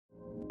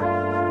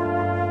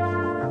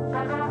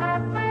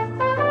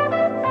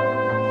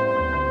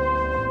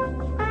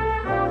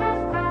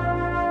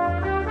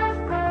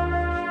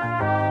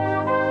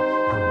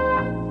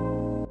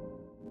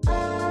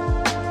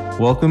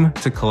Welcome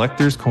to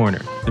Collector's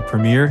Corner, the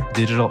premier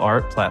digital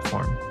art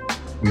platform.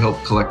 We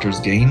help collectors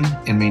gain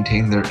and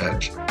maintain their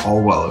edge,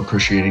 all while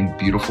appreciating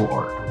beautiful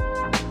art.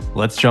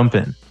 Let's jump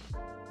in.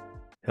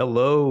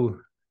 Hello,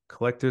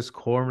 Collector's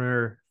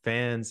Corner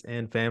fans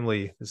and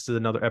family. This is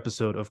another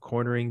episode of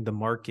Cornering the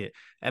Market.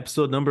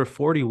 Episode number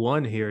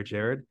 41 here,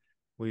 Jared.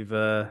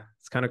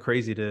 It's kind of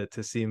crazy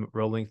to see him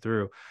rolling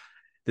through.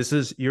 This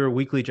is your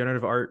weekly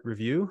generative art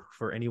review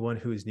for anyone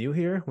who is new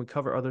here. We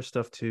cover other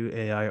stuff too,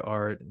 AI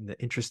art, and the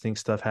interesting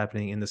stuff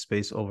happening in the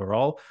space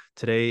overall.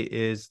 Today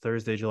is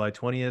Thursday, July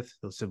 20th.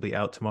 It'll be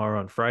out tomorrow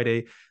on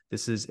Friday.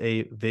 This is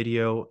a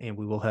video, and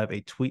we will have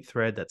a tweet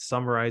thread that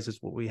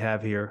summarizes what we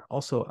have here,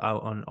 also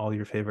out on all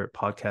your favorite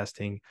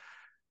podcasting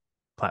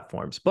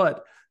platforms.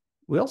 But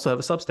we also have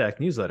a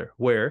Substack newsletter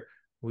where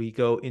we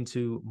go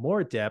into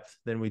more depth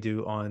than we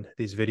do on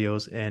these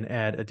videos and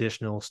add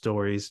additional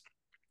stories.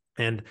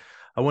 And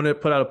I want to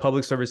put out a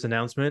public service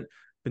announcement.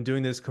 Been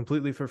doing this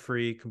completely for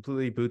free,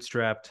 completely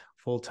bootstrapped,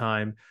 full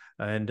time.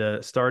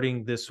 And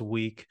starting this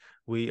week,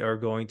 we are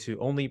going to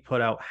only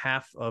put out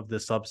half of the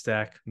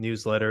Substack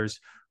newsletters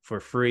for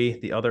free.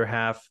 The other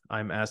half,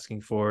 I'm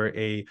asking for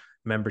a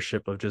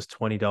membership of just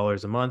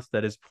 $20 a month.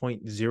 That is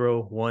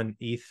 0.01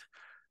 ETH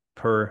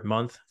per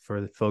month for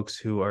the folks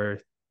who are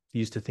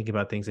used to thinking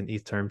about things in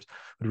ETH terms.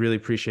 Would really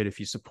appreciate if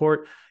you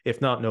support.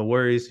 If not, no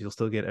worries. You'll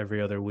still get every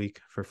other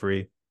week for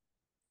free.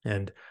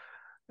 And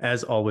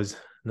as always,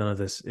 none of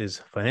this is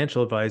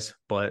financial advice,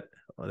 but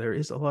there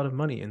is a lot of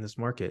money in this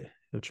market,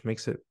 which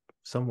makes it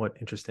somewhat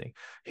interesting.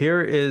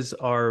 Here is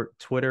our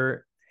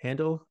Twitter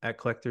handle at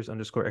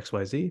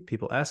collectors_XYZ.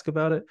 People ask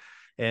about it.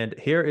 And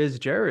here is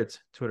Jared's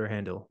Twitter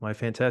handle, my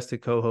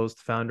fantastic co-host,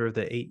 founder of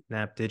the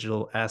 8NAP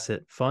Digital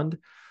Asset Fund.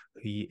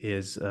 He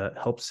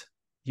helps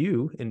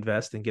you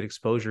invest and get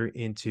exposure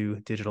into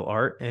digital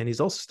art. And he's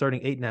also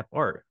starting 8NAP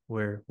Art,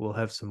 where we'll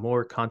have some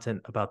more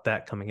content about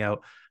that coming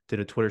out. Did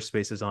a Twitter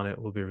Spaces on it,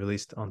 will be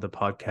released on the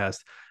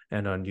podcast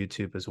and on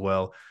YouTube as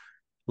well.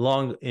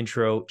 Long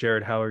intro.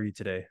 Jared, how are you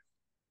today?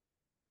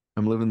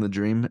 I'm living the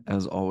dream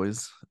as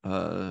always.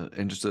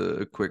 And just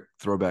a quick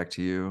throwback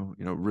to you,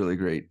 really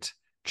great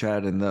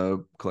chat in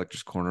the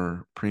Collector's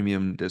Corner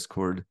premium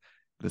Discord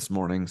this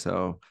morning.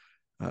 So,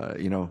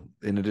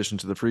 in addition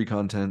to the free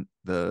content,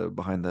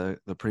 behind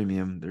the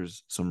premium,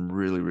 there's some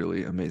really,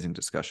 really amazing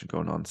discussion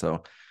going on.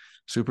 So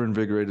super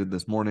invigorated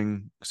this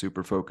morning,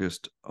 super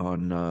focused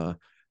on,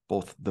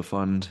 both the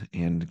fund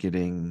and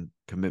getting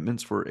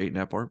commitments for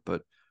 8NAP Art,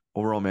 but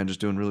overall, man, just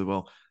doing really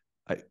well.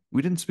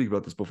 We didn't speak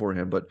about this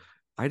beforehand, but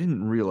I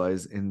didn't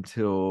realize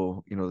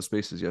until the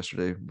spaces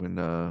yesterday when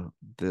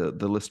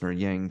the listener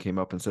Yang came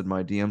up and said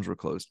my DMs were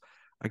closed.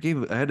 I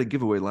had a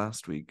giveaway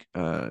last week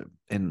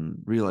and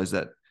realized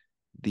that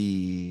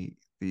the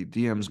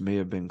DMs may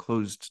have been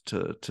closed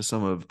to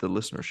some of the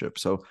listenership.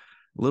 So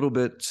a little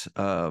bit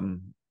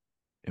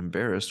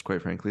embarrassed,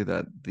 quite frankly,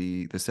 that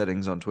the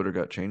settings on Twitter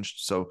got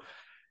changed. So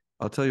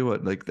I'll tell you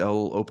what,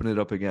 I'll open it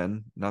up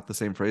again, not the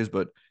same phrase,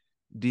 but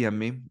DM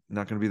me.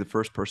 Not going to be the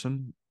first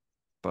person,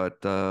 but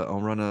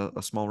I'll run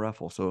a small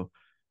raffle. So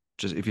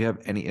just if you have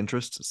any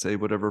interest, say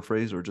whatever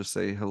phrase or just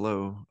say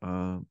hello.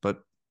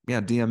 But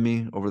yeah, DM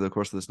me over the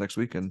course of this next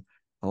week and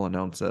I'll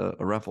announce a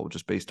raffle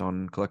just based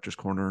on Collector's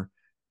Corner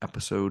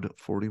episode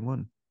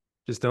 41.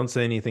 Just don't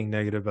say anything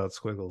negative about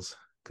Squiggles,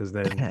 because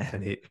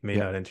then he may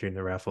not enter in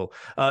the raffle.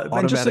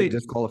 Automatic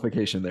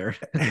disqualification there.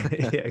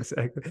 Yeah,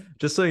 exactly.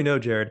 Just so you know,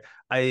 Jared,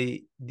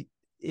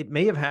 it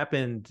may have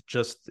happened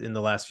just in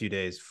the last few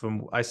days.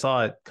 I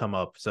saw it come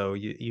up, so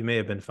you may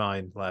have been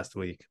fine last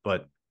week.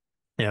 But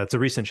yeah, it's a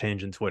recent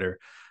change in Twitter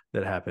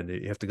that happened.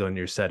 You have to go into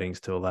your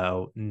settings to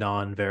allow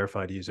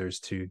non-verified users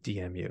to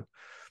DM you.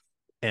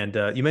 And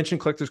you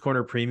mentioned Collector's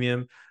Corner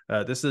Premium.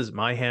 This is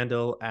my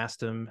handle,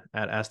 Astum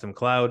at Astum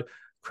Cloud.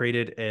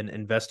 Created an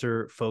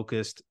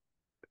investor-focused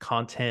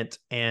content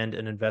and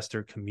an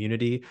investor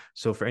community.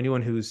 So for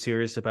anyone who's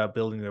serious about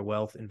building their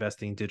wealth,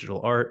 investing in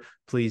digital art,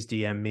 please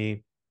DM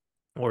me,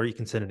 or you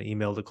can send an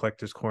email to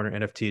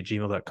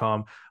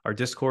collectorscornernft@gmail.com. Our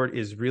Discord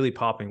is really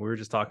popping. We were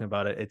just talking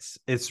about it.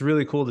 It's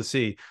really cool to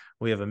see.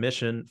 We have a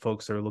mission.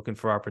 Folks are looking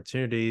for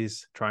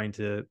opportunities, trying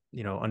to,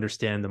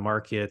 understand the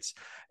markets.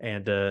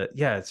 And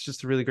it's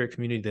just a really great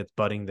community that's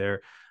budding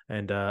there.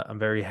 And I'm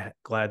very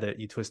glad that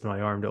you twisted my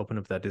arm to open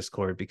up that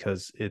Discord,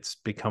 because it's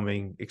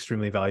becoming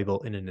extremely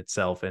valuable in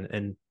itself.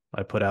 And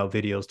I put out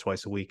videos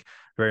twice a week,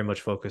 very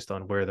much focused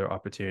on where there are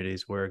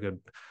opportunities, where are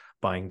good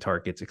buying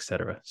targets,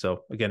 etc.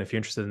 So again, if you're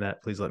interested in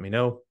that, please let me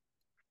know.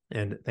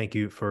 And thank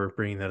you for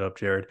bringing that up,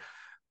 Jared.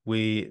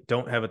 We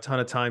don't have a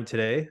ton of time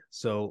today,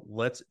 so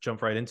let's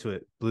jump right into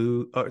it.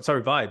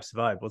 Vibes.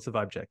 What's the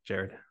vibe check,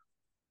 Jared?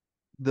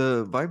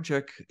 The vibe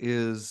check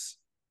is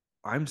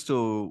I'm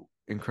still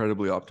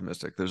incredibly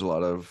optimistic. There's a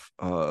lot of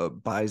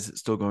buys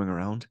still going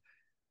around,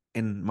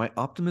 and my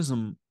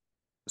optimism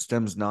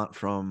stems not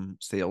from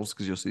sales,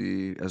 because you'll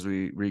see as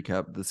we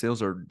recap, the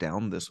sales are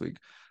down this week,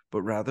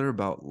 but rather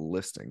about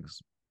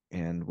listings.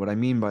 And what I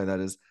mean by that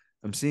is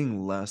I'm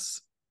seeing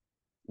less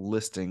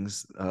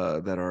listings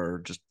that are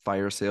just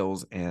fire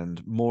sales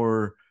and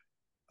more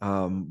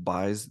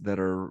buys that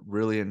are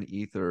really in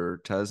ETH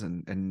or Tez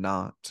and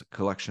not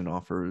collection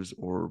offers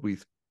or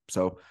WETH.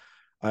 So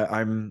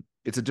I'm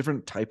it's a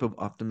different type of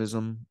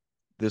optimism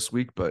this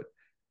week, but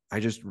I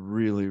just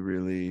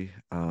really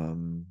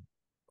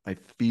I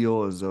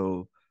feel as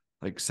though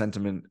like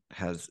sentiment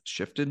has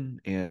shifted,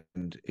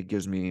 and it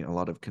gives me a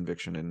lot of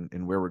conviction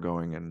in where we're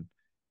going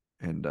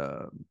and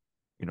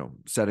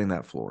setting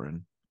that floor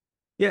in.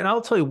 Yeah, and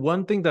I'll tell you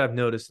one thing that I've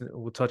noticed, and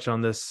we'll touch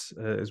on this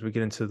as we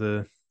get into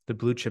the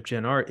blue chip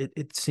Gen R.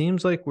 It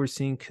seems like we're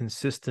seeing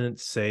consistent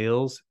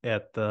sales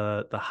at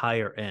the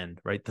higher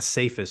end, right? The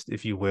safest,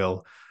 if you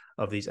will,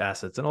 of these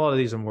assets. And a lot of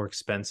these are more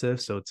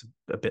expensive, so it's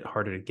a bit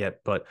harder to get.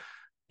 But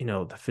the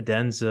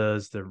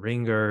Fidenzas, the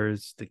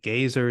Ringers, the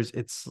Gazers,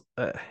 it's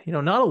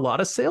not a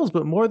lot of sales,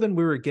 but more than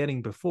we were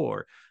getting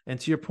before. And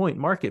to your point,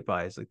 market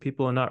buys, like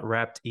people are not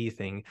wrapped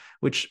ething,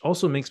 which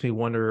also makes me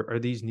wonder, are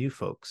these new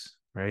folks?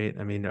 Right.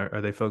 I mean, are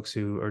they folks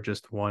who are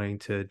just wanting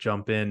to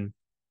jump in,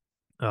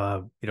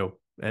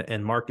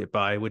 and market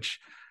buy, which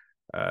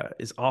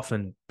is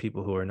often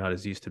people who are not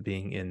as used to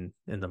being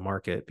in the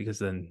market, because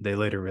then they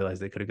later realize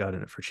they could have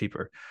gotten it for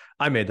cheaper.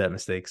 I made that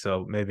mistake,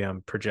 so maybe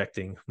I'm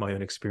projecting my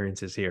own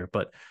experiences here,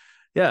 but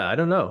yeah, I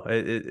don't know.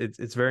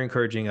 It's very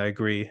encouraging. I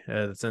agree.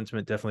 The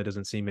sentiment definitely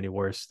doesn't seem any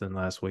worse than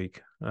last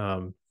week.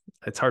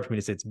 It's hard for me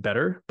to say it's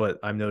better, but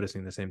I'm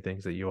noticing the same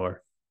things that you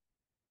are.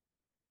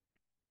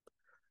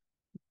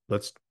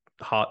 Let's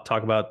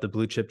talk about the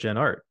blue chip Gen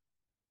Art.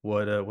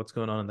 What's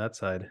going on that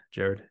side,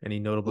 Jared? Any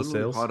notable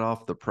Literally sales? hot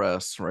off the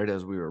press, right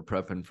as we were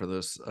prepping for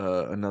this,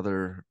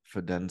 another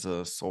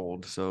Fidenza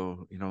sold.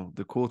 So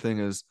the cool thing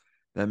is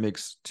that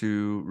makes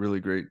two really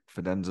great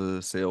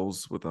Fidenza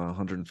sales with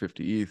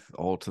 150 ETH,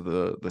 all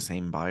to the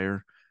same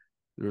buyer.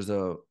 There's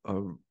a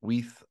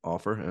WETH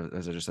offer,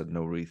 as I just said,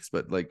 no wreaths,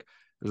 but like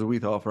there's a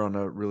WETH offer on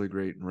a really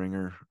great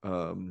ringer,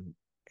 and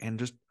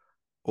just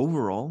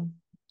overall,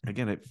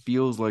 again, it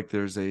feels like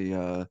there's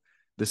a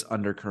this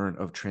undercurrent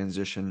of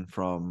transition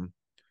from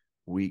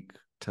weak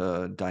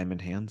to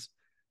diamond hands.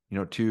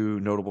 Two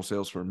notable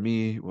sales for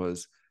me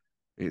was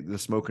the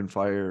Smoke and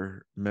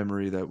Fire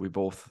memory that we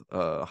both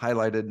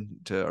highlighted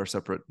to our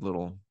separate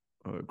little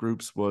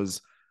groups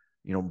was,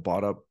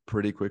 bought up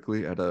pretty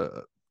quickly at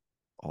a,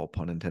 all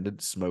pun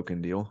intended,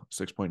 smoking deal,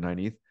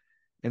 6.9 ETH.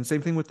 And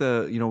same thing with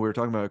the, we were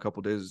talking about a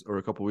couple days or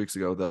a couple weeks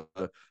ago,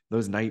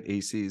 those night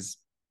ACs,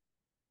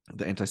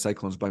 the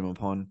anti-cyclones by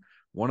Mopon.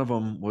 One of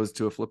them was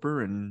to a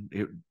flipper, and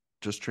it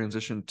just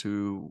transitioned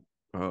to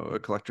a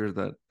collector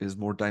that is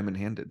more diamond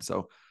handed.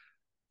 So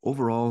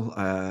overall,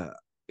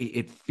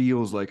 it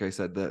feels like I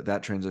said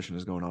that transition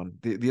is going on.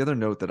 The other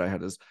note that I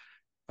had is,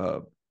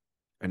 I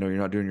know you're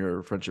not doing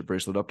your friendship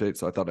bracelet update,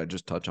 so I thought I'd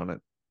just touch on it.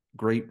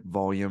 Great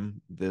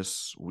volume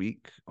this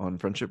week on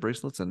friendship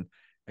bracelets, and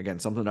again,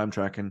 something I'm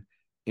tracking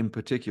in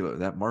particular.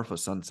 That Marfa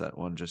Sunset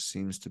one just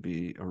seems to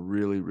be a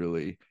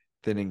really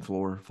thinning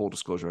floor. Full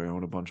disclosure, I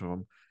own a bunch of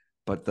them,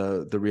 but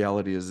the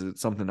reality is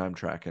it's something I'm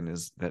tracking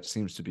is that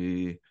seems to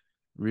be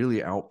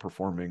really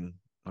outperforming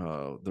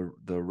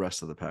the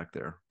rest of the pack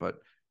there. But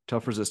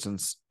tough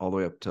resistance all the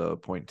way up to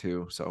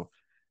 0.2. So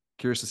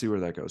curious to see where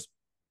that goes.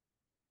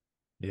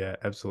 Yeah,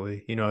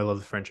 absolutely. I love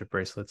the friendship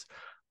bracelets,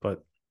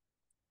 but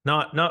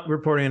not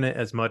reporting it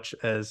as much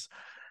as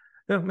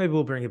maybe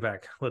we'll bring it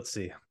back. Let's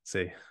see.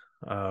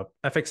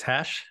 FX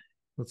hash.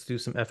 Let's do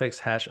some FX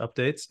hash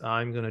updates.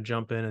 I'm gonna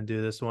jump in and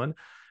do this one.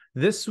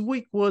 This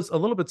week was a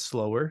little bit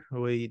slower.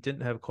 We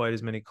didn't have quite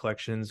as many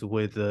collections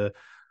with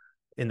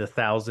in the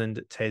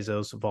 1,000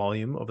 Tezos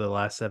volume over the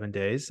last 7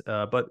 days.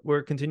 But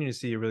we're continuing to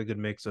see a really good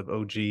mix of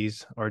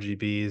OGs,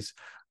 RGBs,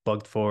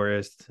 Bugged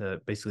Forest,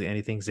 basically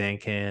anything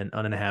Zancan,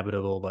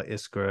 Uninhabitable by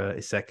Iskra,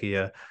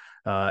 Isekia,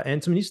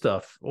 and some new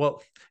stuff.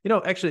 Well,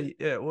 actually,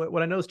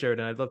 what I noticed,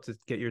 Jared, and I'd love to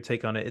get your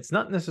take on it. It's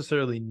not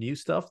necessarily new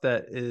stuff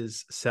that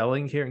is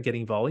selling here and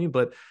getting volume,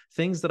 but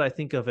things that I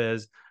think of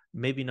as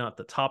maybe not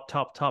the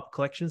top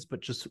collections, but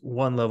just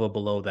one level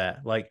below that,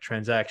 like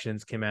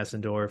Transactions, Kim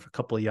Asendorf, a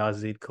couple of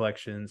Yazid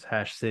collections,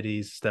 Hash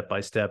Cities, Step by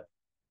Step.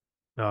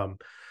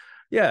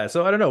 Yeah,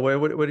 so I don't know.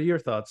 What are your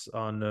thoughts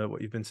on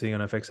what you've been seeing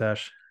on FX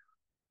Hash?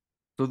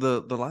 So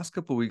the last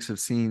couple of weeks have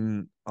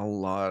seen a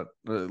lot,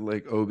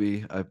 like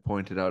Obi. I've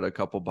pointed out a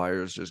couple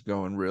buyers just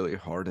going really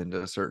hard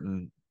into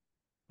certain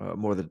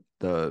more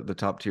the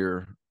top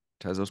tier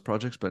Tezos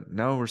projects, but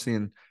now we're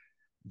seeing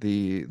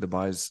the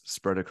buys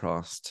spread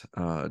across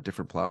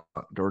different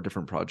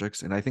different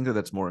projects, and I think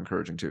that's more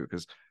encouraging too,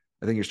 because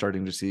I think you're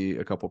starting to see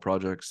a couple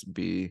projects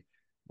be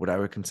what I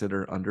would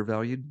consider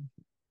undervalued,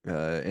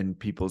 and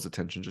people's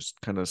attention just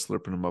kind of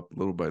slurping them up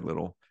little by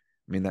little.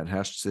 I mean, that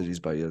Hash Cities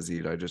by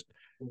Yazid,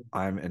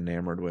 I'm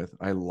enamored with.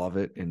 I love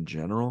it in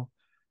general,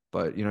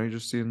 but you're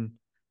just seeing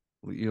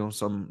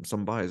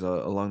some buys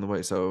along the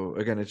way. So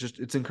again,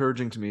 it's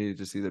encouraging to me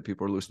to see that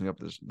people are loosening up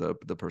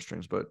the purse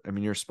strings. But I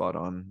mean, you're spot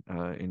on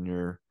in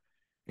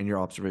your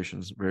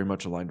observations. Very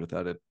much aligned with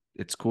that.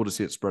 It's cool to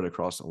see it spread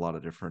across a lot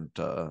of different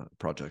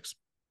projects.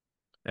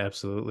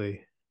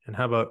 Absolutely. And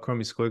how about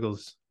Chromie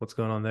Squiggles? What's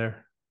going on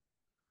there?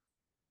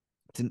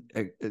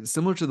 it's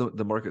similar to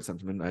the market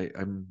sentiment.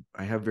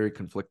 I have very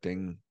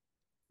conflicting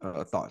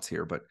thoughts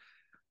here, but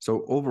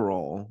so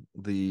overall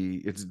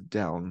it's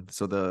down.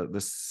 So the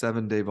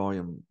 7-day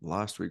volume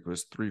last week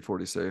was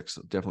 346,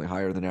 definitely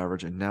higher than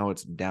average, and now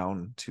it's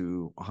down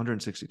to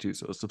 162.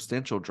 So a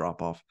substantial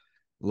drop off,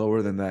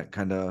 lower than that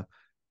kind of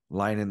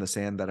line in the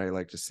sand that I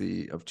like to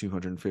see of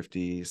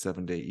 250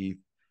 7-day ETH.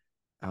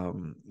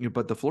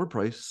 But the floor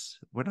price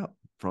went up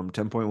from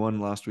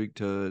 10.1 last week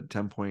to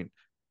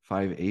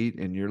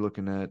 10.58, and you're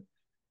looking at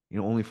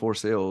only 4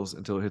 sales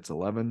until it hits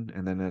 11,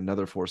 and then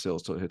another 4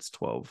 sales till it hits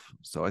 12.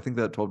 So I think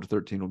that 12 to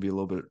 13 will be a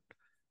little bit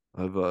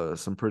of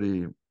some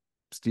pretty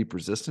steep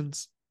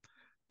resistance,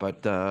 but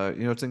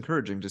it's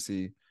encouraging to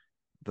see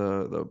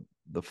the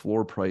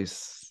floor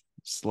price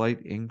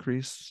slight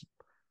increase.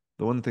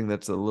 The one thing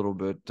that's a little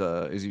bit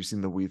is you've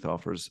seen the ETH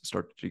offers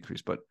start to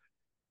decrease, but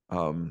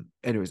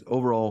anyways,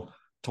 overall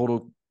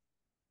total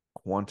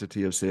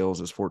quantity of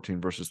sales is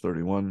 14 versus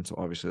 31, so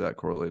obviously that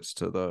correlates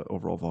to the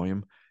overall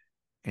volume.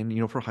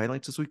 And for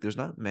highlights this week, there's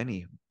not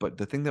many, but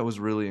the thing that was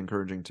really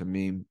encouraging to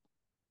me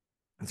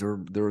is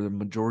there were the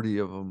majority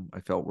of them I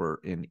felt were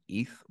in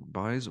ETH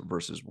buys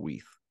versus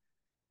ETH.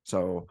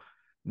 So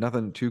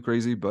nothing too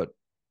crazy, but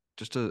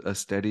just a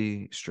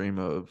steady stream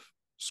of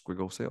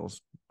squiggle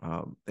sales.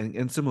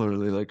 And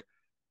similarly, like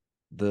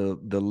the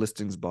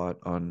listings bought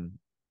on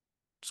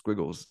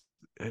squiggles,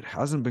 it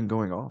hasn't been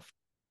going off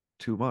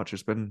too much.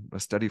 It's been a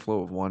steady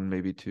flow of 1,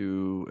 maybe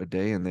 2 a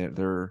day, and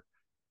they're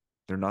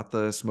not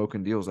the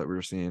smoking deals that we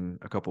were seeing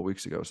a couple of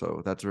weeks ago.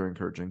 So that's very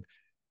encouraging.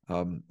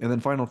 And then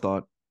final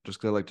thought, just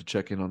because I like to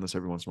check in on this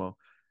every once in a while,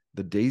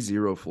 the day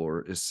 0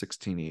 floor is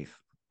 16 ETH,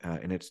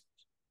 and it's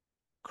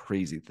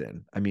crazy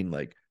thin. I mean,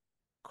 like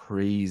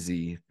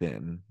crazy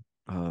thin.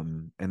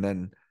 And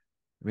then,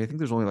 I think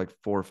there's only like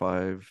 4 or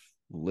 5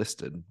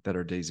 listed that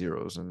are day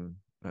zeros. And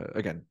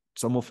again,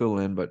 some will fill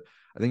in, but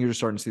I think you're just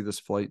starting to see this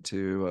flight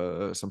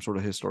to some sort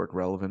of historic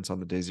relevance on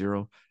the day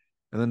 0.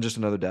 And then just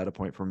another data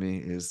point for me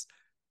is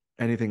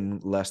anything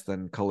less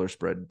than color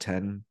spread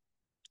 10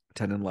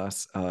 and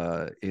less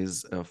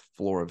is a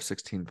floor of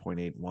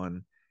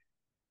 16.81,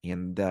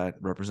 and that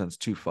represents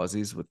 2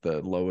 fuzzies, with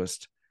the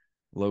lowest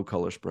low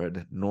color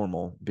spread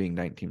normal being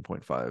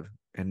 19.5,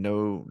 and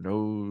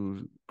no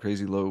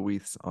crazy low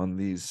ETHs on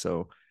these.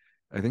 So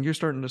I think you're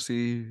starting to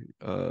see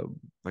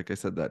like I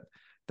said,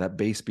 that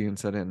base being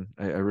set in.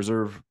 I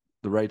reserve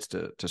the rights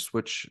to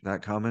switch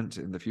that comment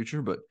in the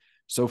future, but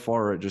so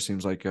far it just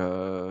seems like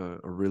a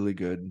really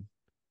good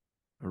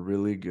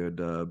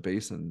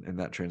base in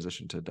that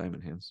transition to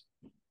diamond hands.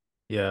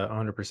 Yeah,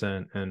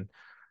 100%. And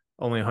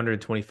only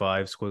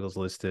 125 squiggles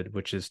listed,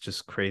 which is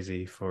just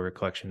crazy for a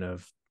collection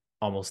of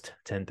almost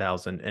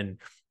 10,000. And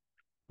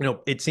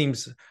it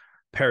seems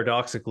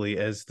paradoxically,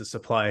 as the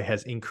supply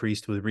has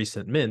increased with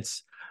recent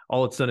mints,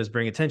 all it's done is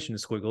bring attention to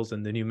squiggles,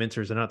 and the new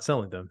minters are not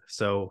selling them.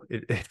 So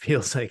it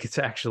feels like it's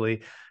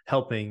actually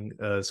helping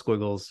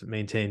squiggles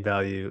maintain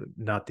value,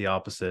 not the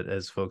opposite,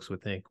 as folks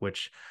would think,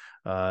 which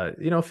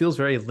feels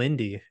very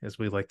Lindy, as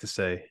we like to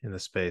say in the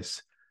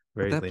space.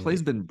 Very That Lindy.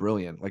 play's been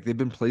brilliant. Like, they've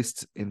been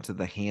placed into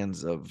the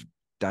hands of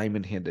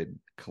diamond-handed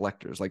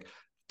collectors. Like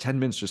 10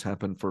 mints just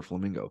happened for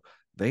Flamingo.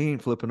 They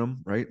ain't flipping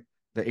them, right?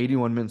 The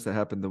 81 mints that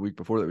happened the week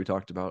before that we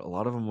talked about, a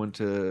lot of them went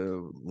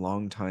to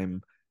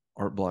longtime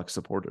Artblocks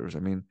supporters. I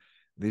mean,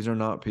 these are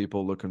not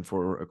people looking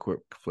for a quick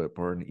flip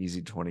or an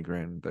easy 20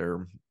 grand.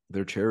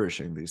 They're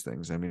cherishing these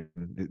things. I mean,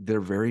 they're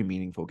very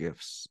meaningful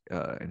gifts.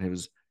 And it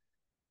was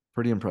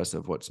pretty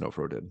impressive what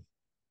Snowfro did.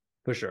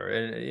 For sure.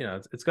 And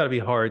it's got to be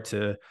hard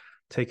to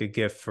take a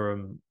gift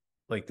from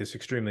like this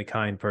extremely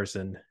kind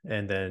person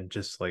and then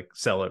just like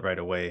sell it right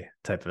away,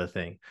 type of a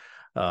thing.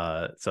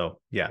 So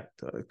yeah,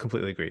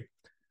 completely agree.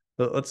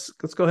 But let's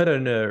go ahead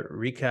and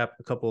recap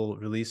a couple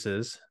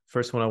releases.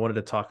 First one I wanted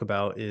to talk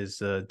about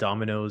is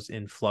Dominoes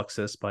in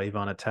Fluxus by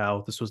Ivana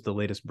Tao. This was the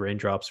latest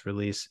Braindrops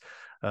release,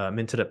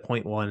 minted at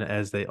 0.1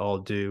 as they all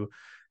do.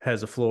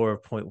 Has a floor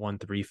of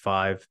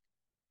 0.135.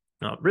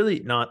 Really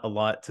not a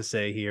lot to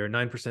say here.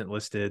 9%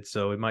 listed,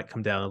 so it might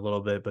come down a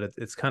little bit, but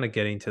it's kind of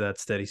getting to that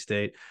steady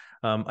state.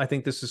 I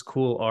think this is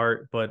cool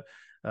art, but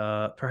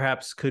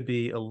perhaps could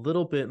be a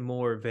little bit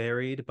more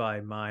varied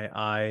by my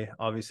eye.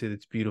 Obviously,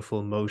 it's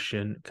beautiful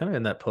motion, kind of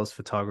in that post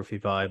photography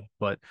vibe,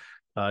 but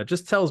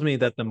just tells me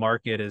that the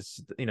market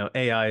is,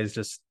 AI is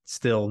just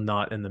still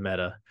not in the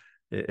meta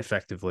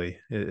effectively,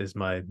 is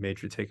my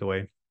major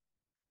takeaway.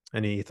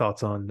 Any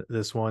thoughts on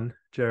this one,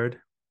 Jared?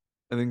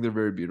 I think they're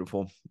very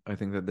beautiful. I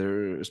think that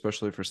they're,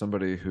 especially for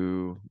somebody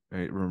who,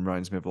 it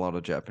reminds me of a lot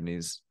of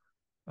Japanese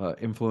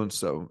influence.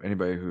 So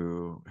anybody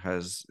who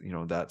has,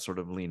 that sort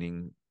of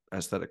leaning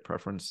aesthetic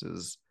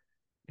preferences,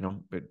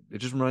 it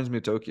just reminds me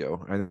of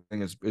Tokyo. I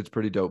think it's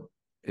pretty dope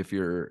if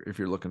you're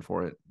looking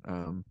for it.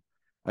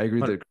 I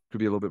agree that it could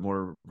be a little bit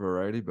more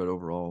variety, but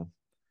overall,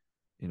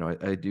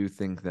 I do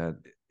think that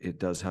it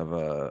does have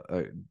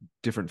a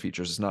different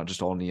features. It's not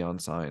just all neon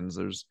signs.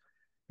 There's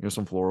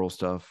some floral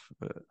stuff.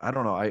 I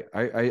don't know.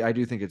 I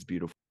do think it's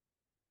beautiful.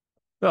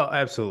 Oh,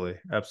 absolutely,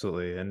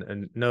 absolutely,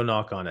 and no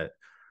knock on it.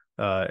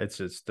 It's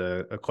just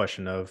a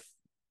question of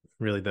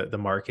really the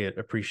market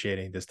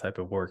appreciating this type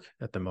of work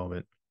at the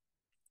moment.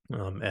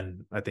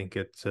 And I think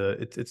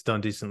it's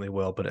done decently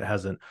well, but it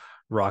hasn't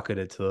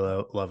rocketed to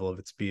the level of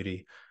its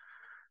beauty.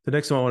 The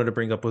next one I wanted to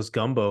bring up was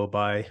Gumbo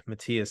by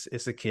Matthias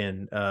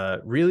Isakin.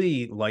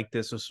 Really like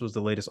this. This was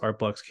the latest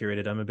Artblocks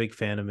Curated. I'm a big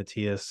fan of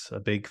Matthias, a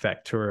big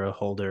Factura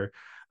holder.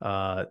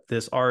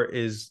 This art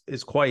is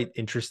quite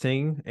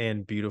interesting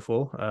and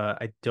beautiful.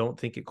 I don't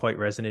think it quite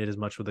resonated as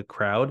much with the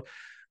crowd.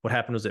 What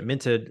happened was it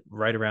minted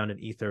right around an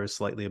ether,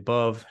 slightly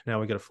above.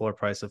 Now we get a floor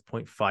price of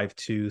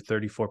 0.52,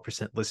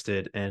 34%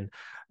 listed. And,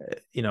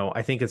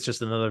 I think it's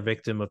just another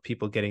victim of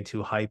people getting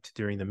too hyped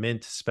during the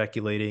mint,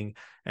 speculating,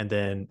 and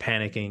then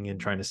panicking and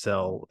trying to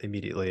sell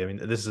immediately. I mean,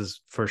 this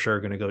is for sure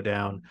going to go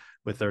down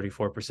with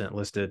 34%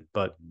 listed,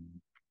 but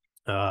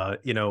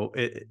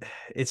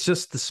it's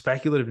just the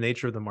speculative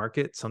nature of the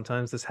market.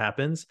 Sometimes this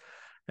happens,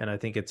 and I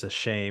think it's a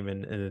shame,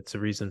 and it's a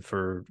reason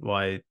for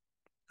why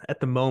at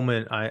the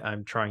moment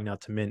I'm trying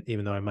not to mint,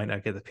 even though I might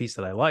not get the piece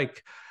that I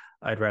like.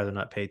 I'd rather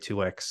not pay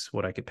 2x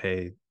what I could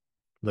pay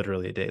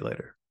literally a day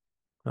later.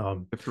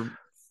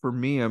 For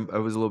me, I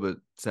was a little bit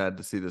sad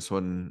to see this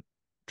one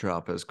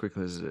drop as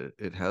quickly as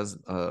it has.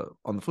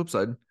 On the flip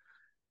side,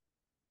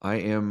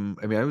 I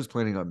was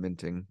planning on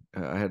minting.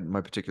 I had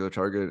my particular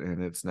target,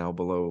 and it's now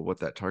below what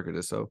that target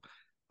is. So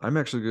I'm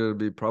actually going to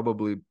be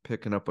probably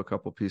picking up a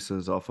couple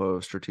pieces off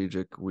of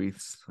strategic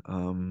WETHs,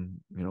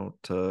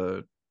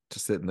 to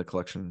sit in the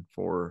collection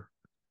or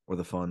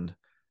the fund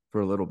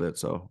for a little bit.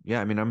 So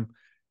yeah, I mean,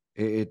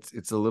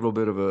 it's a little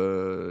bit of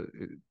a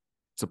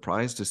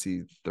surprise to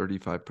see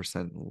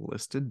 35%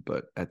 listed,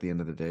 but at the end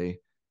of the day,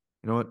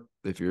 you know what?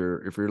 If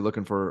you're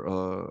looking for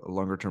a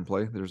longer term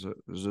play, there's a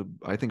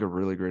I think a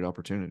really great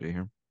opportunity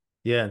here.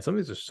 Yeah, and some of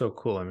these are so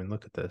cool. I mean,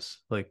 look at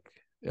this. Like,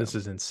 this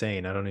is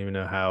insane. I don't even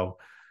know how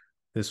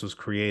this was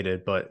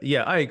created, but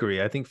yeah, I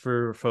agree. I think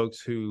for folks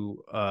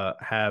who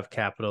have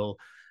capital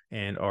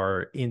and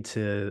are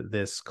into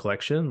this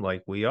collection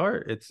like we are,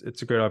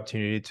 it's a great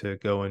opportunity to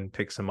go and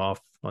pick some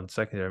off on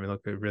secondary. I mean,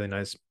 look, a really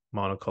nice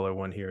monocolor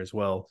one here as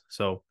well.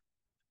 So,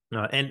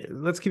 and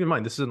let's keep in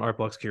mind, this is an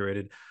Artblocks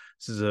Curated.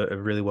 This is a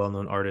really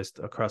well-known artist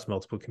across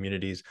multiple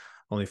communities,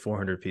 only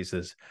 400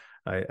 pieces.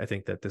 I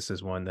think that this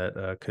is one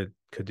that could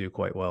do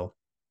quite well.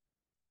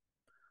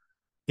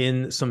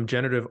 In some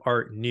generative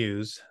art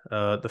news,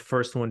 the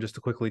first one just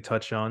to quickly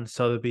touch on,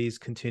 Sotheby's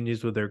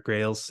continues with their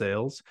Grail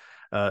sales.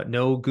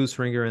 No Goose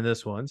Ringer in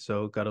this one,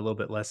 so got a little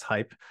bit less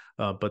hype,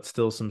 but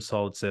still some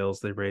solid sales.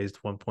 They raised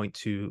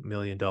 $1.2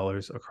 million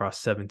across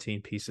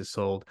 17 pieces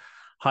sold,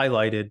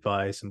 highlighted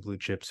by some blue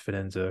chips,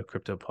 Fidenza,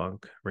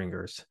 CryptoPunk,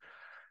 Ringers.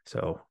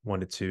 So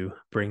wanted to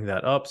bring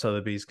that up.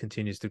 Sotheby's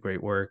continues to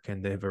great work,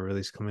 and they have a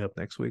release coming up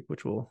next week,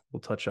 which we'll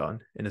touch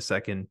on in a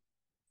second.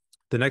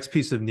 The next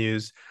piece of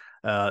news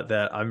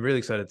that I'm really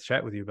excited to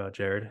chat with you about,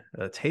 Jared.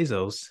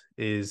 Tezos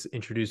is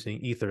introducing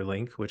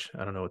Etherlink, which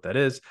I don't know what that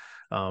is,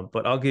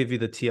 but I'll give you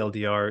the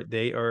TLDR.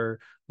 They are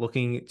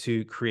looking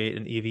to create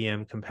an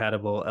EVM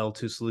compatible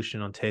L2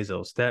 solution on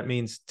Tezos. That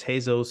means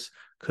Tezos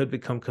could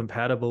become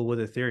compatible with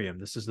Ethereum.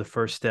 This is the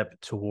first step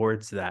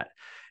towards that.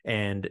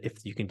 And if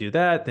you can do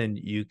that, then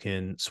you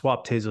can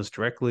swap Tezos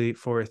directly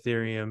for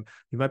Ethereum.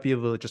 You might be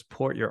able to just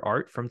port your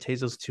art from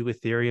Tezos to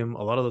Ethereum.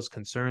 A lot of those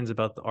concerns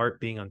about the art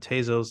being on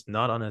Tezos,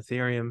 not on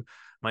Ethereum,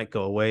 might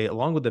go away,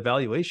 along with the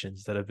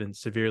valuations that have been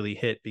severely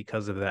hit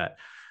because of that.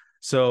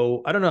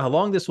 So I don't know how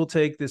long this will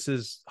take. This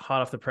is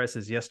hot off the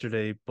presses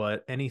yesterday,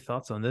 but any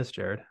thoughts on this,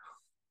 Jared?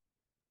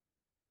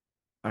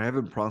 I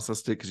haven't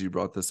processed it because you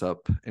brought this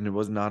up, and it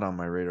was not on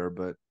my radar.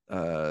 But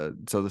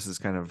so this is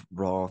kind of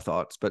raw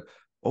thoughts. But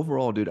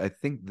overall, dude, I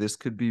think this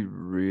could be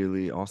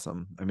really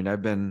awesome. I mean,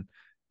 I've been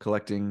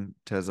collecting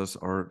Tezos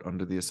art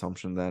under the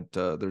assumption that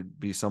there'd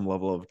be some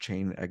level of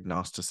chain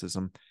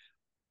agnosticism.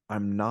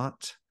 I'm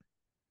not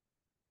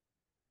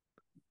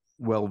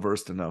well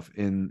versed enough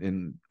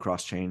in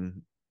cross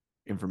chain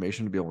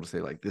information to be able to say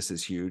like this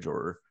is huge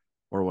or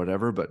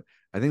whatever. But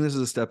I think this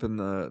is a step in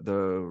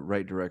the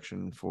right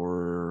direction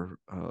for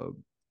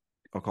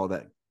I'll call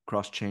that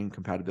cross chain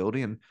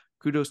compatibility. And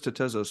kudos to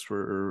Tezos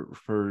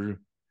for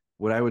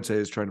what I would say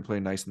is trying to play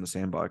nice in the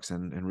sandbox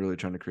and really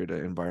trying to create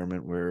an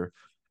environment where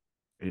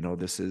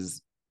this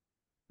is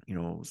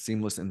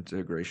seamless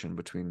integration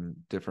between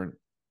different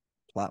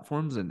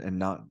platforms and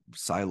not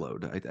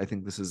siloed. I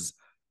think this is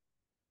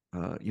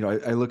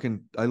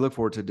I look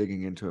forward to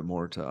digging into it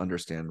more to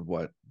understand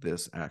what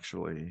this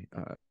actually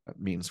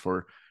means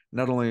for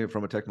not only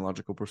from a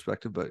technological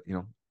perspective, but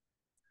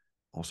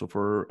also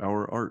for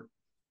our art.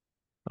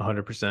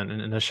 100%.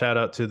 And a shout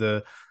out to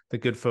the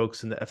good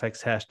folks in the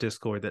FX Hash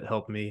Discord that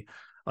helped me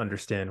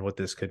understand what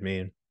this could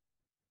mean.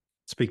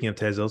 Speaking of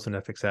Tezos and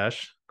FX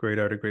Hash, great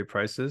art at great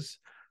prices.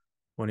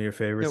 One of your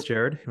favorites,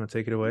 Jared. You want to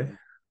take it away?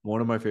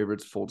 One of my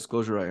favorites, full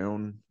disclosure, I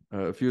own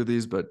a few of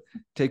these, but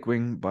Take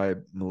Wing by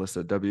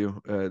Melissa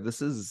W.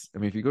 This is, I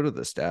mean, if you go to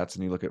the stats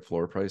and you look at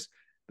floor price,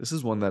 this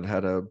is one that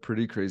had a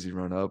pretty crazy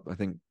run up. I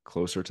think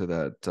closer to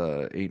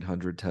that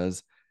 800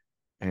 Tez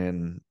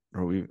and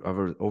or we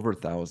over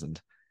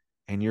 1,000.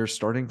 And you're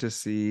starting to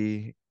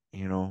see,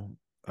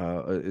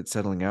 It's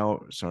settling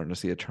out, starting to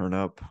see a turn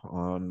up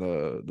on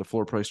the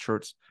floor price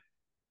charts,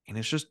 and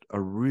it's just a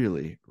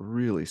really,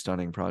 really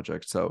stunning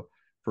project. So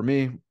for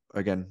me,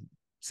 again,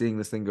 seeing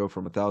this thing go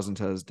from 1,000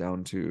 Tez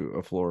down to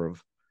a floor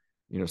of,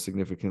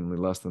 significantly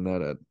less than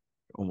that at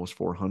almost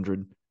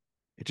 400,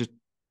 it just,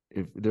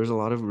 if there's a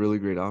lot of really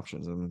great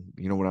options. And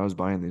when I was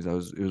buying these, it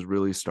was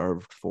really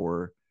starved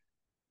for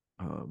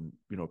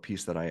a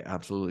piece that I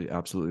absolutely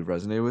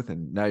resonate with.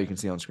 And now you can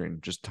see on screen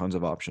just tons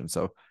of options.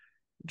 So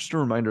just a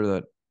reminder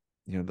that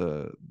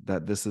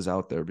that this is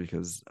out there,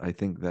 because I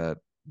think that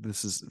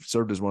this has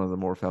served as one of the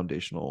more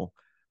foundational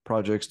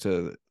projects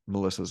to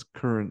Melissa's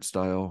current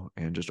style,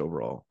 and just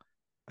overall,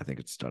 I think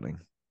it's stunning.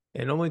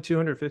 And only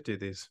 250 of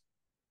these,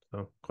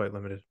 so quite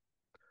limited.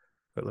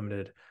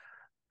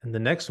 And the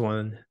next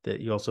one that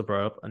you also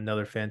brought up,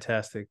 another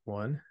fantastic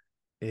one,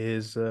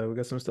 is we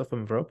got some stuff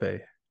from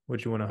Vrope. What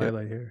do you want to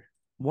highlight here?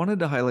 Wanted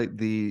to highlight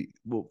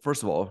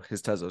first of all,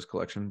 his Tezos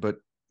collection, but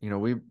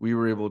we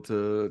were able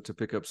to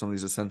pick up some of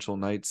these essential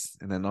knights,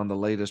 and then on the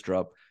latest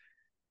drop,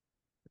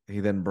 he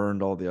then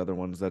burned all the other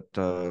ones that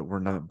were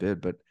not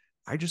bid. But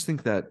I just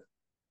think that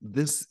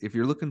if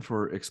you're looking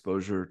for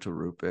exposure to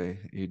Rupe,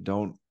 you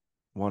don't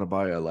want to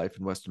buy a Life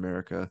in West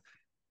America.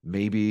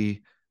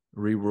 Maybe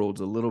Reworld's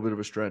a little bit of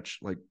a stretch.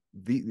 Like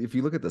if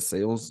you look at the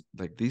sales,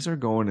 like these are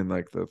going in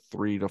like the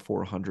 300 to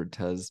 400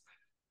 Tez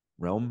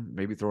realm.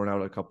 Maybe throwing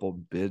out a couple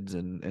bids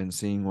and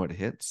seeing what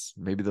hits.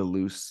 Maybe the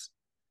loose,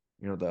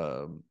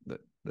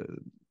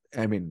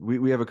 I mean,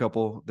 we have a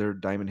couple. They're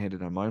diamond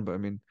handed on mine, but I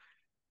mean,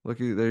 look,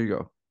 there you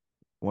go.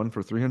 One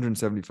for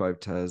 375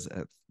 Tez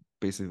at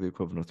basically the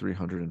equivalent of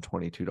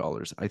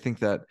 $322. I think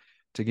that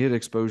to get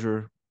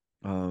exposure,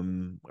 I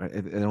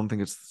don't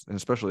think it's,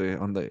 especially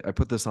I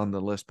put this on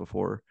the list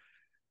before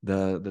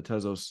the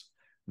Tezos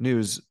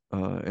news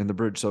and the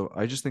bridge. So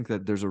I just think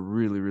that there's a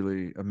really,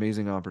 really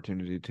amazing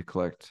opportunity to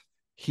collect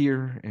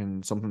here,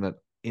 and something that,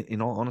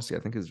 in all honesty, I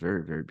think is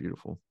very, very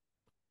beautiful.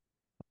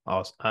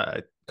 Awesome.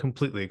 I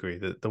completely agree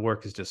that the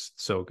work is just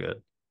so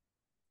good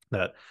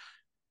that,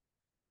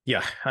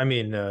 yeah, I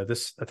mean, I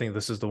think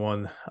this is the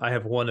one. I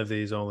have one of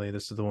these only.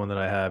 This is the one that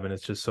I have, and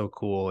it's just so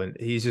cool. And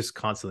he's just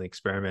constantly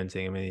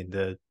experimenting. I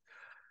mean,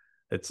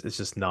 it's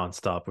just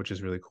nonstop, which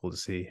is really cool to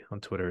see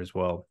on Twitter as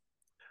well.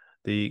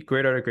 The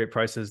great art at great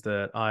prices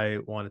that I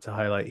wanted to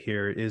highlight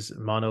here is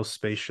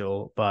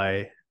Monospatial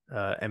by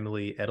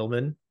Emily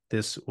Edelman.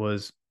 This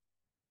was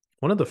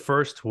one of the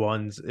first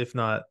ones, if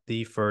not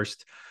the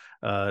first,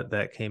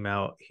 that came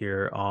out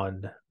here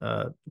on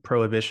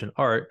Prohibition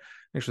Art.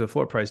 Actually, the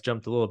floor price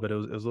jumped a little bit. It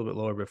was a little bit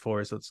lower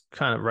before, so it's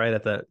kind of right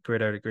at that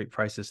great art at great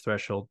prices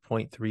threshold,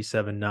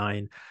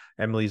 0.379.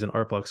 Emily's an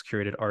Artblocks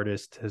Curated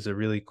artist, has a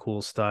really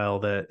cool style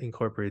that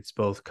incorporates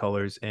both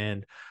colors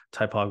and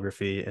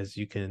typography. As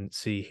you can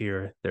see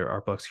here, their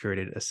Artblocks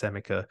Curated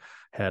Asemica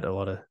had a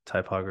lot of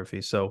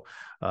typography. So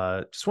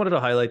just wanted to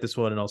highlight this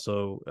one, and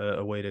also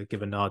a way to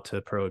give a nod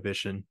to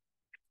Prohibition,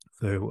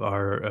 who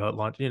are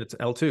launching. It's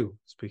L2,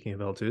 speaking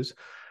of L2s.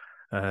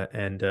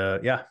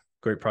 Yeah,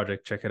 great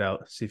project. Check it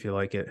out. See if you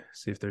like it.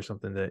 See if there's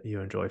something that you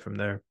enjoy from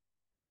there.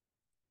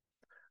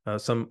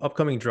 Some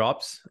upcoming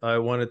drops. I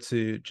wanted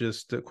to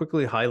just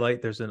quickly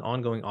highlight. There's an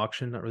ongoing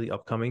auction, not really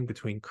upcoming,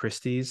 between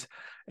Christie's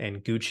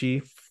and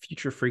Gucci.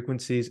 Future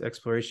frequencies,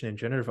 exploration, and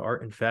generative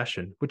art and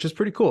fashion, which is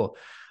pretty cool.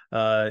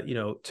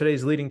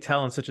 Today's leading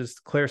talents such as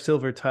Claire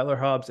Silver, Tyler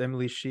Hobbs,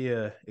 Emily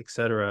Shia,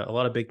 etc. A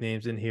lot of big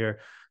names in here.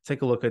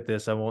 Take a look at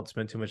this. I won't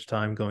spend too much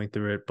time going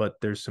through it, but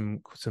there's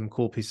some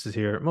cool pieces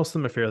here. Most of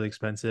them are fairly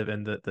expensive,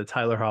 and the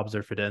Tyler Hobbs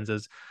or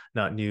Fidenzas,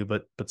 not new,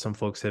 but some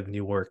folks have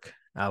new work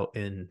out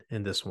in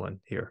this one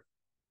here.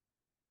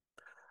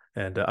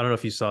 And I don't know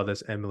if you saw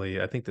this,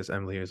 Emily. I think this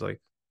Emily is like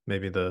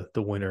maybe the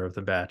winner of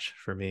the batch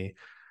for me,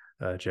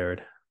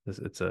 Jared.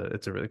 It's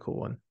a really cool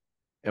one.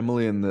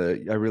 Emily and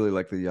I really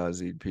like the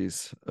Yazid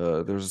piece.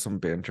 There's some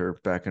banter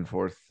back and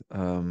forth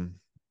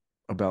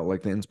about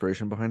like the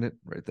inspiration behind it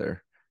right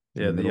there.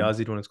 Yeah, the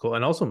Yazid one is cool.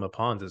 And also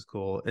Mapan's is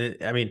cool.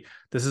 I mean,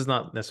 this is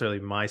not necessarily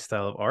my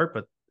style of art,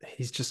 but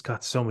he's just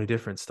got so many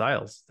different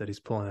styles that he's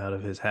pulling out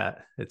of his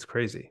hat. It's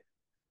crazy.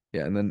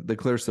 Yeah, and then the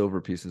Claire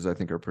Silver pieces I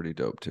think are pretty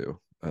dope too.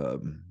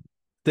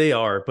 They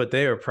are, but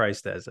they are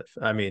priced as if,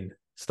 I mean,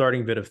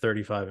 starting bid of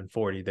 35 and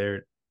 40.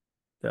 They're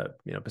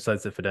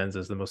besides the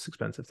Fidenzas, the most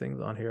expensive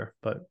things on here,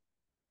 but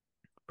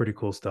pretty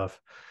cool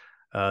stuff.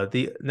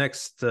 The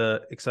next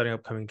exciting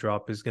upcoming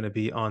drop is going to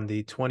be on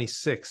the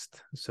 26th.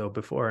 So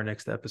before our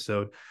next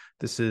episode,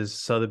 this is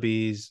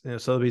Sotheby's.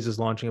 Sotheby's is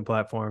launching a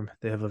platform.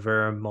 They have a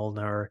Vera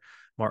Molnar,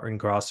 Martin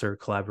Grosser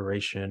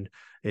collaboration.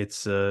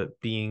 It's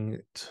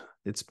being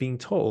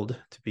told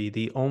to be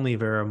the only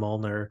Vera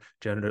Molnar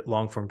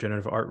long form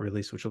generative art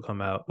release, which will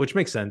come out, which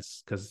makes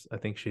sense because I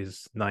think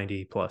she's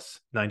 90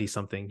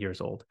 something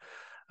years old.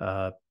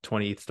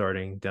 20th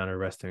starting, down to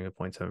resting at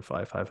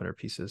 0.75, 500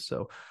 pieces.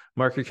 So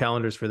mark your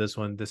calendars for this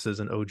one. This is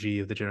an OG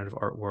of the generative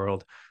art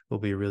world. Will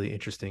be a really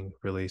interesting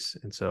release.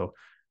 And so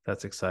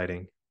that's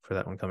exciting for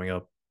that one coming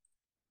up.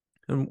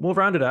 And we'll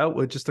round it out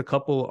with just a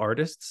couple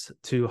artists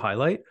to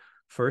highlight.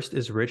 First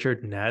is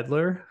Richard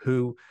Nadler,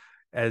 who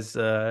as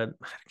I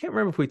can't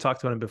remember if we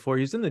talked about him before.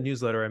 He's in the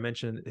newsletter. I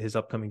mentioned his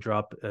upcoming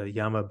drop,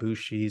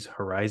 Yamabushi's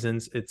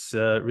Horizons. It's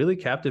really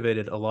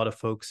captivated a lot of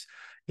folks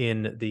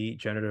in the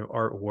generative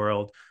art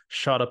world.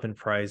 Shot up in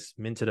price,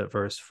 minted at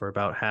Verse for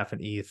about half an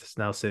ETH. It's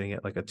now sitting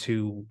at like a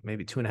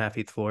maybe 2.5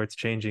 ETH floor. It's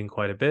changing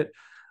quite a bit.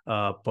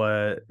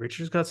 But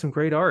Richard's got some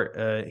great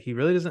art. He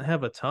really doesn't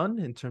have a ton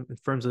in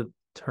terms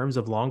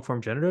of long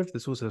form generative.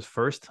 This was his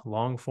first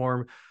long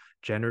form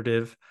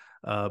generative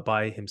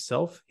by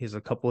himself. He's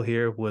a couple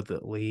here with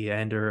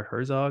Leander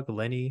Herzog,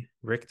 Lenny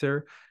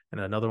Richter,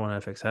 and another one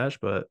FX Hash,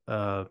 but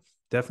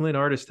definitely an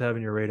artist to have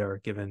in your radar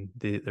given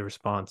the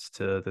response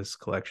to this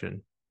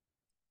collection.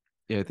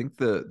 Yeah, I think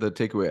the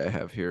takeaway I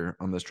have here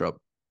on this drop,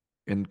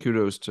 and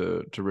kudos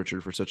to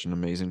Richard for such an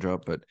amazing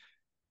drop, but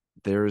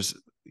there's,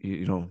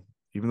 even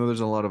though there's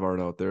a lot of art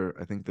out there,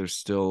 I think there's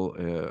still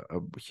a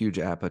huge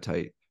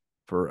appetite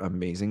for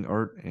amazing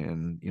art.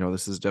 And,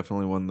 this is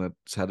definitely one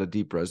that's had a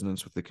deep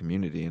resonance with the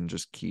community and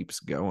just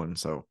keeps going.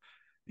 So,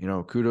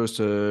 kudos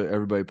to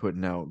everybody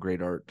putting out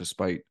great art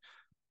despite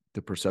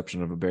the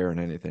perception of a bear and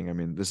anything. I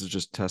mean, this is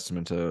just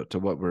testament to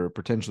what we're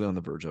potentially on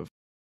the verge of.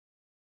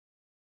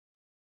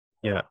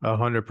 Yeah,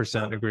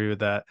 100% agree with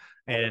that.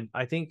 And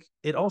I think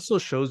it also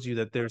shows you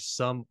that there's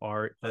some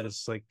art that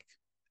is like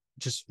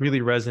just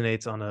really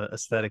resonates on a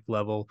aesthetic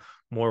level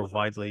more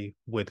widely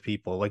with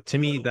people. Like, to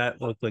me,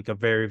 that looked like a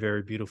very,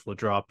 very beautiful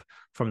drop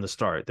from the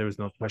start. There was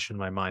no question in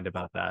my mind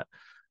about that.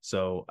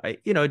 So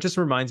it just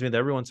reminds me that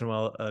every once in a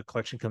while a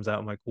collection comes out,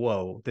 I'm like,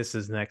 whoa, this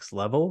is next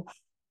level.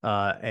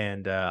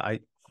 And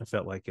I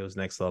felt like it was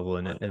next level,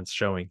 and it's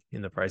showing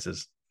in the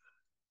prices.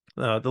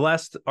 The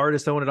last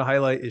artist I wanted to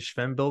highlight is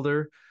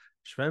Schwembuilder.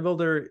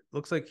 Schwembuilder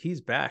looks like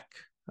he's back.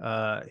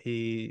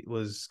 He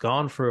was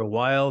gone for a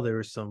while. There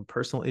were some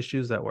personal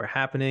issues that were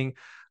happening,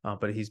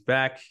 but he's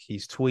back.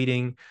 He's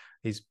tweeting.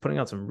 He's putting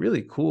out some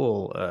really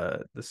cool,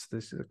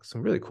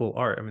 some really cool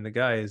art. I mean, the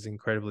guy is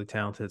incredibly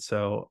talented.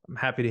 So I'm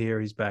happy to hear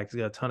he's back. He's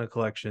got a ton of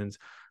collections,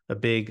 a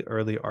big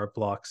early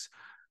Artblocks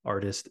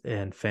artist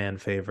and fan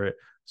favorite.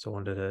 So I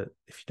wanted to,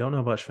 if you don't know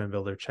about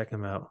Schwembuilder, check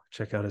him out.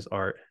 Check out his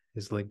art.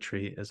 His link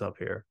tree is up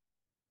here.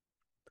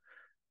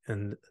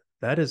 And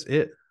that is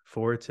it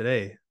for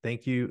today.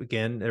 Thank you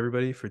again,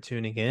 everybody, for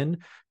tuning in.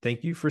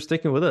 Thank you for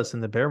sticking with us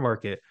in the bear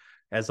market.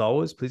 As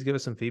always, please give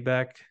us some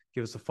feedback.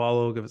 Give us a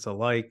follow. Give us a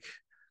like.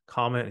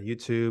 Comment on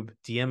YouTube.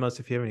 DM us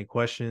if you have any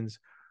questions.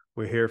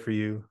 We're here for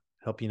you.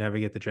 Help you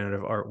navigate the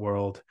generative art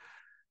world.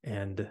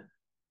 And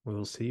we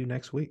will see you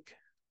next week.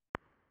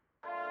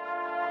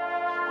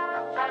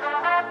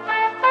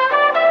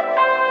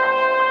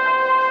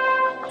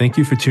 Thank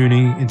you for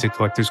tuning into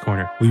Collector's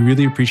Corner. We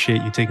really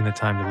appreciate you taking the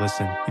time to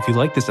listen. If you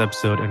like this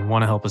episode and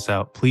want to help us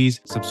out,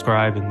 please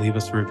subscribe and leave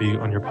us a review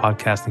on your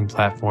podcasting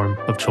platform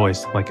of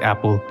choice, like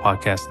Apple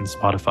Podcasts and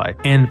Spotify,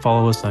 and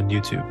follow us on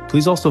YouTube.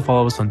 Please also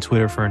follow us on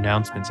Twitter for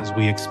announcements as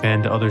we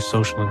expand to other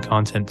social and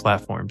content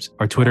platforms.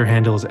 Our Twitter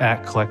handle is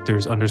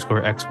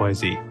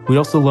 @collectors_XYZ. We'd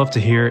also love to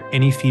hear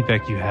any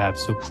feedback you have,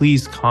 so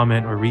please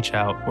comment or reach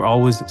out. We're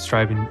always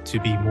striving to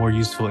be more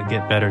useful and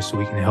get better so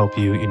we can help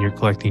you in your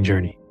collecting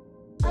journey.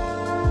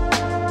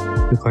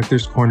 The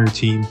Collector's Corner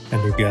team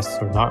and their guests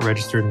are not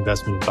registered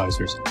investment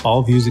advisors.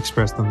 All views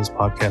expressed on this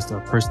podcast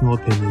are personal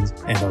opinions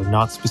and are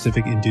not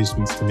specific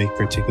inducements to make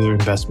particular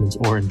investments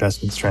or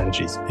investment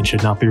strategies, and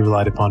should not be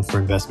relied upon for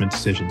investment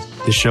decisions.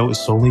 This show is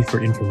solely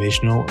for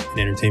informational and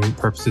entertainment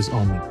purposes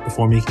only.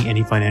 Before making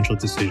any financial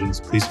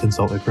decisions, please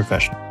consult a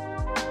professional.